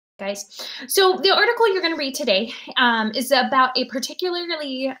guys. So the article you're going to read today is about a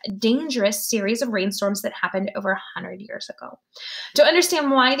particularly dangerous series of rainstorms that happened over 100 years ago. To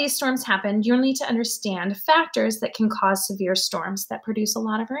understand why these storms happened, you'll need to understand factors that can cause severe storms that produce a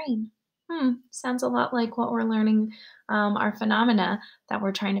lot of rain. Sounds a lot like what we're learning, our phenomena that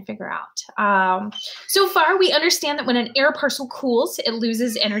we're trying to figure out. So far, we understand that when an air parcel cools, it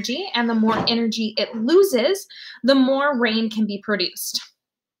loses energy, and the more energy it loses, the more rain can be produced.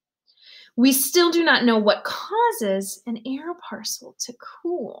 We still do not know what causes an air parcel to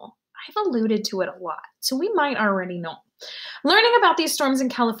cool. I've alluded to it a lot, so we might already know. Learning about these storms in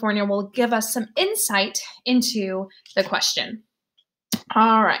California will give us some insight into the question.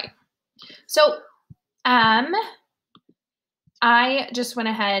 All right. So I just went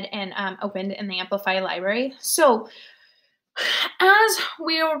ahead and opened in the Amplify library. So as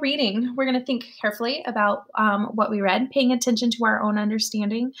we are reading, we're going to think carefully about what we read, paying attention to our own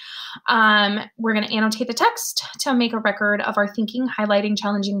understanding. We're going to annotate the text to make a record of our thinking, highlighting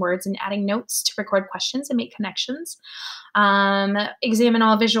challenging words and adding notes to record questions and make connections. Examine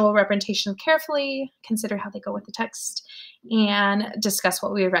all visual representations carefully, consider how they go with the text, and discuss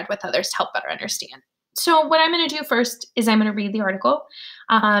what we read with others to help better understand. So what I'm going to do first is I'm going to read the article.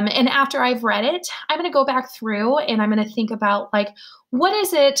 And after I've read it, I'm going to go back through and I'm going to think about, like, what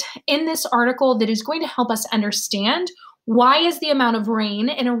is it in this article that is going to help us understand why is the amount of rain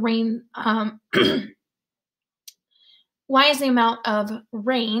in a rain, why is the amount of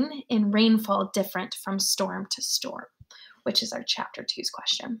rain in rainfall different from storm to storm, which is our chapter 2's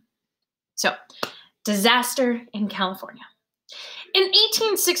question. So, disaster in California. In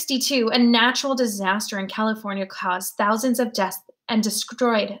 1862, a natural disaster in California caused thousands of deaths and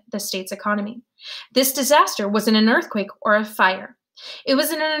destroyed the state's economy. This disaster wasn't an earthquake or a fire. It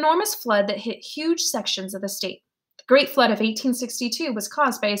was an enormous flood that hit huge sections of the state. The Great Flood of 1862 was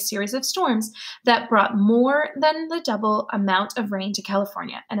caused by a series of storms that brought more than the double amount of rain to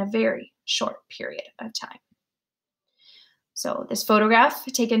California in a very short period of time. So this photograph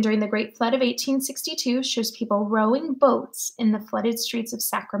taken during the Great Flood of 1862 shows people rowing boats in the flooded streets of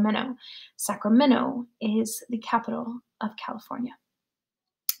Sacramento. Sacramento is the capital of California.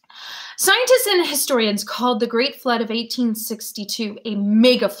 Scientists and historians called the Great Flood of 1862 a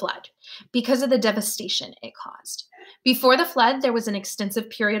mega flood because of the devastation it caused. Before the flood, there was an extensive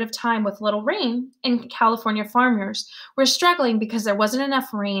period of time with little rain, and California farmers were struggling because there wasn't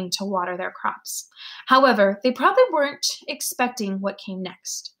enough rain to water their crops. However, they probably weren't expecting what came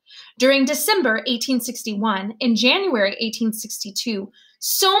next. During December 1861 and January 1862,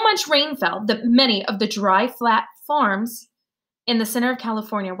 so much rain fell that many of the dry, flat farms in the center of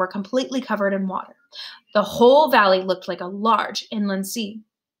California were completely covered in water. The whole valley looked like a large inland sea.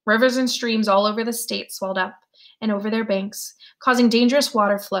 Rivers and streams all over the state swelled up and over their banks, causing dangerous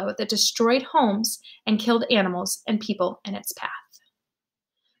water flow that destroyed homes and killed animals and people in its path.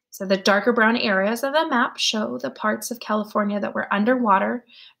 So the darker brown areas of the map show the parts of California that were underwater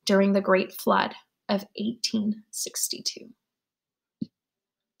during the Great Flood of 1862.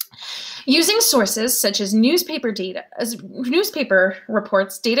 Using sources such as newspaper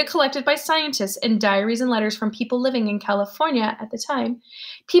reports, data collected by scientists, and diaries and letters from people living in California at the time,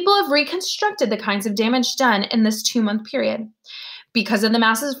 people have reconstructed the kinds of damage done in this 2-month period. Because of the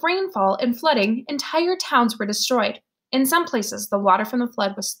massive rainfall and flooding, entire towns were destroyed. In some places, the water from the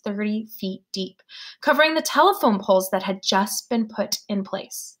flood was 30 feet deep, covering the telephone poles that had just been put in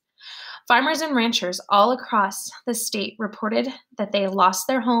place. Farmers and ranchers all across the state reported that they lost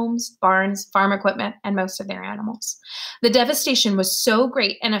their homes, barns, farm equipment, and most of their animals. The devastation was so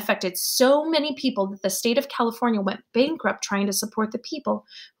great and affected so many people that the state of California went bankrupt trying to support the people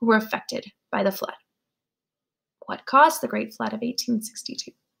who were affected by the flood. What caused the Great Flood of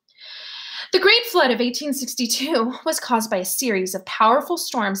 1862? The Great Flood of 1862 was caused by a series of powerful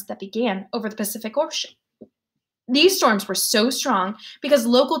storms that began over the Pacific Ocean. These storms were so strong because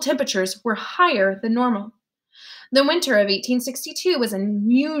local temperatures were higher than normal. The winter of 1862 was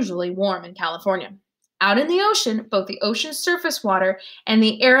unusually warm in California. Out in the ocean, both the ocean's surface water and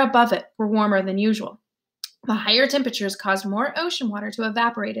the air above it were warmer than usual. The higher temperatures caused more ocean water to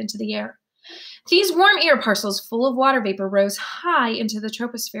evaporate into the air. These warm air parcels full of water vapor rose high into the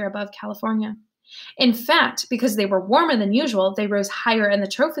troposphere above California. In fact, because they were warmer than usual, they rose higher in the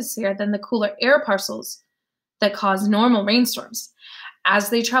troposphere than the cooler air parcels that caused normal rainstorms.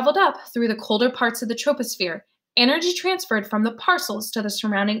 As they traveled up through the colder parts of the troposphere, energy transferred from the parcels to the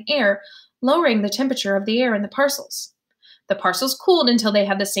surrounding air, lowering the temperature of the air in the parcels. The parcels cooled until they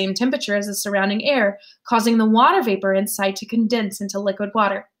had the same temperature as the surrounding air, causing the water vapor inside to condense into liquid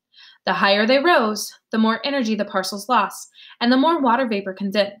water. The higher they rose, the more energy the parcels lost, and the more water vapor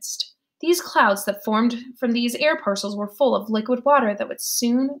condensed. These clouds that formed from these air parcels were full of liquid water that would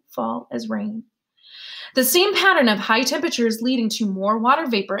soon fall as rain. The same pattern of high temperatures leading to more water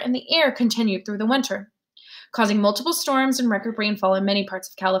vapor in the air continued through the winter, causing multiple storms and record rainfall in many parts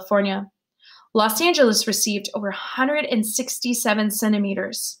of California. Los Angeles received over 167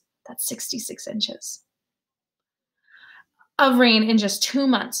 centimeters, that's 66 inches, of rain in just 2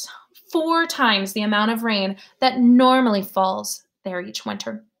 months, 4 times the amount of rain that normally falls there each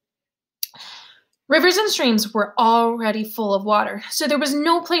winter. Rivers and streams were already full of water, so there was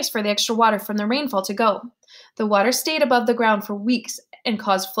no place for the extra water from the rainfall to go. The water stayed above the ground for weeks and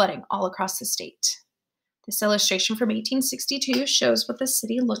caused flooding all across the state. This illustration from 1862 shows what the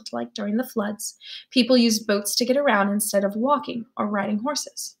city looked like during the floods. People used boats to get around instead of walking or riding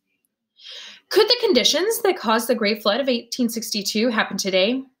horses. Could the conditions that caused the Great Flood of 1862 happen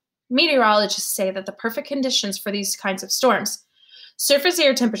today? Meteorologists say that the perfect conditions for these kinds of storms, surface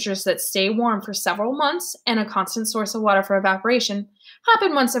air temperatures that stay warm for several months and a constant source of water for evaporation,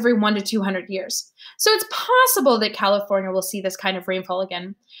 happen once every 1 to 200 years. So it's possible that California will see this kind of rainfall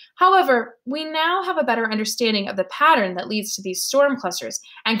again. However, we now have a better understanding of the pattern that leads to these storm clusters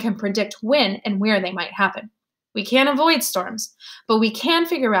and can predict when and where they might happen. We can't avoid storms, but we can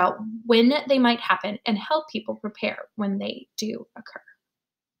figure out when they might happen and help people prepare when they do occur.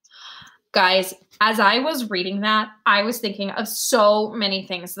 Guys, as I was reading that, I was thinking of so many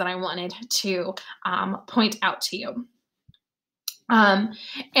things that I wanted to point out to you. And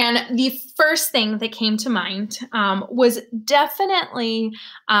the first thing that came to mind was definitely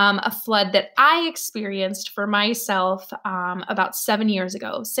a flood that I experienced for myself about 7 years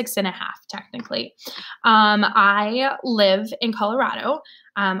ago, 6.5 technically. I live in Colorado.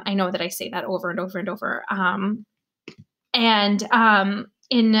 I know that I say that over and over and over.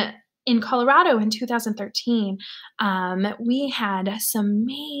 In Colorado in 2013, we had some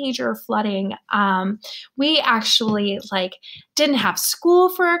major flooding. We actually didn't have school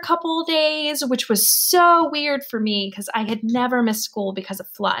for a couple of days, which was so weird for me because I had never missed school because of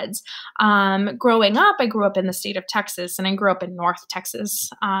floods. Growing up, I grew up in the state of Texas, and I grew up in North Texas,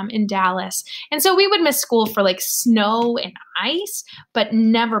 in Dallas. And so we would miss school for snow and ice, but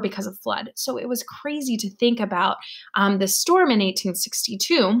never because of flood. So it was crazy to think about this storm in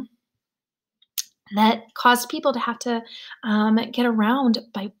 1862 that caused people to have to get around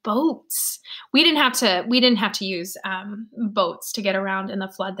by boats. We didn't have to use boats to get around in the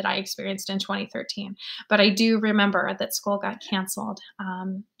flood that I experienced in 2013. But I do remember that school got canceled,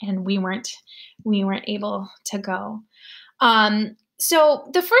 and we weren't able to go. So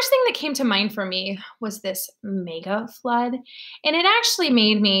the first thing that came to mind for me was this mega flood, and it actually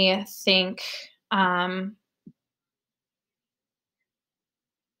made me think.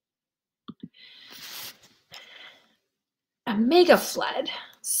 A mega flood.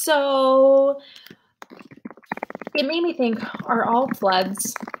 So it made me think, are all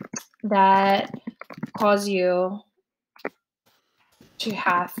floods that cause you to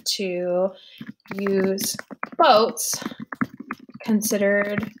have to use boats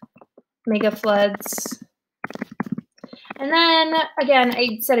considered mega floods? And then again,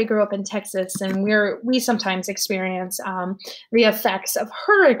 I said I grew up in Texas, and we sometimes experience the effects of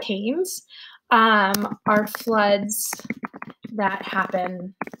hurricanes. Are floods that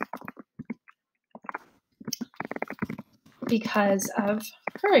happen because of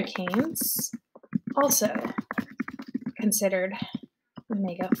hurricanes also considered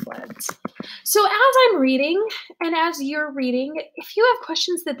mega floods. So as I'm reading, and as you're reading, if you have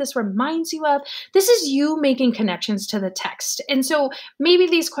questions that this reminds you of, this is you making connections to the text. And so maybe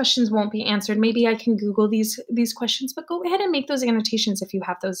these questions won't be answered. Maybe I can Google these questions, but go ahead and make those annotations if you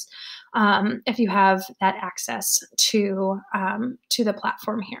have those, if you have that access to the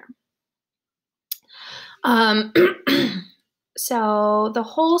platform here. So the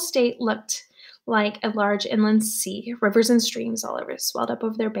whole state looked like a large inland sea, rivers and streams all over swelled up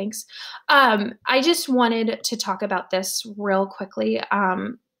over their banks. I just wanted to talk about this real quickly.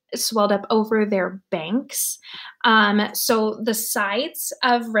 Swelled up over their banks. So the sides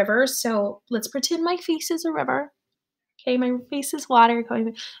of rivers, so let's pretend my face is a river. Okay, my face is water.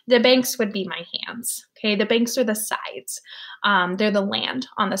 The banks would be my hands. Okay, the banks are the sides. They're the land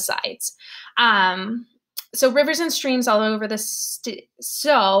on the sides. So rivers and streams all over the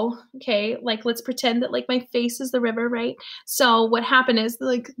okay, let's pretend that my face is the river, right? So what happened is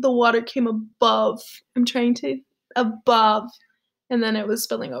the water came above. Above, and then it was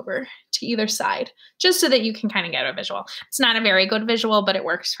spilling over to either side, just so that you can kind of get a visual. It's not a very good visual, but it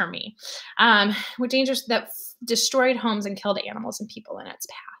works for me. With dangers that destroyed homes and killed animals and people in its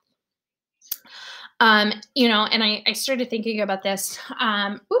path. You know, and I started thinking about this.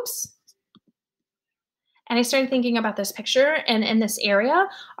 Oops. And I started thinking about this picture, and in this area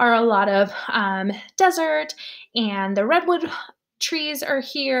are a lot of desert, and the redwood trees are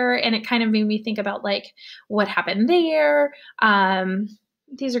here, and it kind of made me think about like what happened there.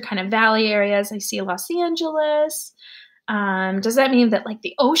 These are kind of valley areas. I see Los Angeles. Does that mean that like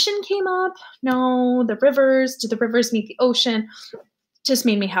the ocean came up? No, the rivers. Did the rivers meet the ocean? Just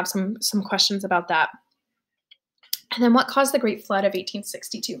made me have some questions about that. And then what caused the Great Flood of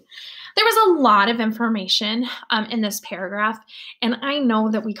 1862? There was a lot of information in this paragraph, and I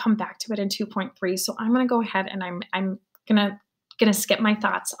know that we come back to it in 2.3, so I'm going to go ahead and I'm going to skip my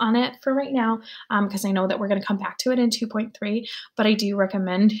thoughts on it for right now, because I know that we're going to come back to it in 2.3, but I do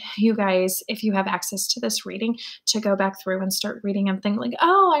recommend you guys, if you have access to this reading, to go back through and start reading and think like,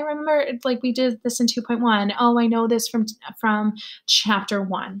 oh, I remember like we did this in 2.1. Oh, I know this from chapter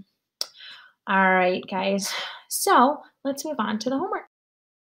 1. All right, guys. So let's move on to the homework.